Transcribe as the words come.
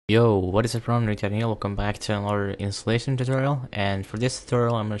Yo, what is up everyone, Daniel. Welcome back to another installation tutorial, and for this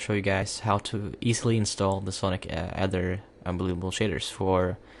tutorial I'm going to show you guys how to easily install the Sonic Adder Unbelievable shaders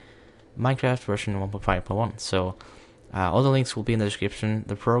for Minecraft version 1.5.1. So all the links will be in the description.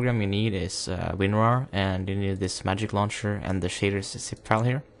 The program you need is WinRAR, and you need this magic launcher and the shaders zip file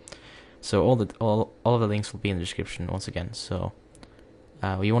here. So all of the links will be in the description once again. So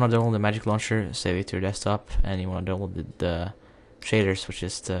you want to download the magic launcher, save it to your desktop, and you want to download the shaders, which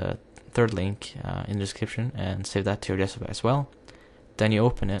is the third link in the description, and save that to your desktop as well. Then you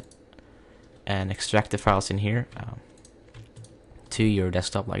open it and extract the files in here to your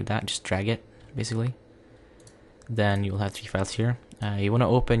desktop like that. Just drag it basically. Then you'll have 3 files here. You want to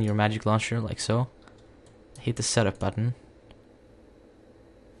open your magic launcher like so. Hit the setup button.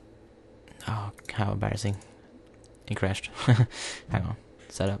 Oh, how embarrassing. It crashed. Hang on.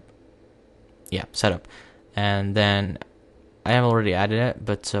 Setup. Yeah, setup. And then I have already added it,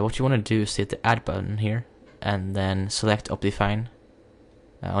 but what you want to do is hit the add button here and then select Optifine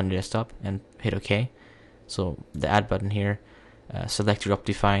on your desktop and hit OK. So the add button here, select your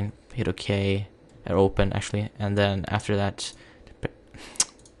Optifine, hit OK, or open actually, and then after that,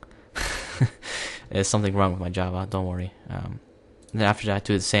 there's something wrong with my Java, don't worry. Then after that,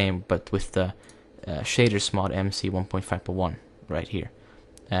 do the same, but with the shaders mod MC 1.5.1 right here.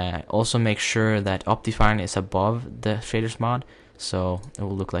 Also make sure that Optifine is above the shaders mod, so it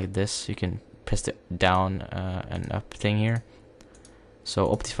will look like this. You can press the down and up thing here. So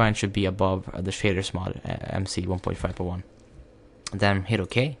Optifine should be above the shaders mod MC 1.5.1. Then hit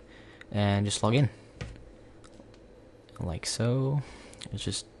OK and just log in like so. It's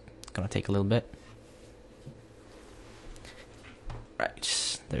just gonna take a little bit.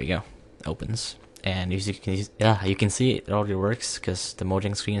 Right, there we go. Opens. And as you can see it already works because the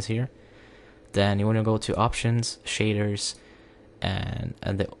Mojang screen is here. Then you want to go to options, shaders, and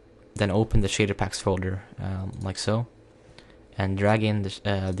then open the shader packs folder like so, and drag in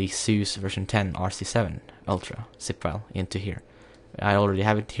the SUSE version 10 RC7 Ultra zip file into here. I already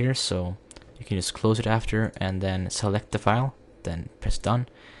have it here, so you can just close it after and then select the file, then press done.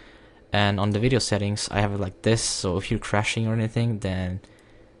 And on the video settings I have it like this, so if you're crashing or anything, then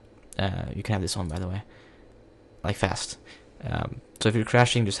you can have this on, by the way, like fast. So if you're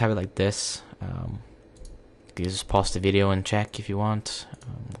crashing, just have it like this. You can just pause the video and check if you want.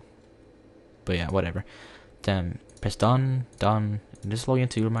 But yeah, whatever. Then press done, and just log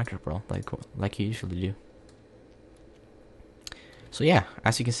into your Minecraft Pro like you usually do. So yeah,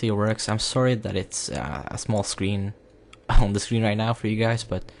 as you can see, it works. I'm sorry that it's a small screen on the screen right now for you guys,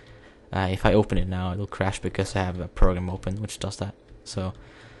 but if I open it now, it'll crash because I have a program open which does that. So.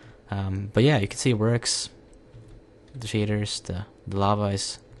 But yeah, you can see it works. The shaders, the lava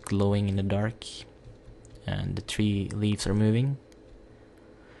is glowing in the dark, and the tree leaves are moving.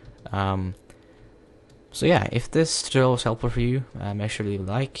 So yeah, if this tutorial was helpful for you, make sure to leave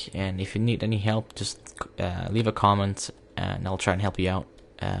a like, and if you need any help, just leave a comment, and I'll try and help you out.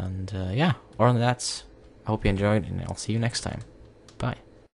 And yeah, other than that, I hope you enjoyed, and I'll see you next time.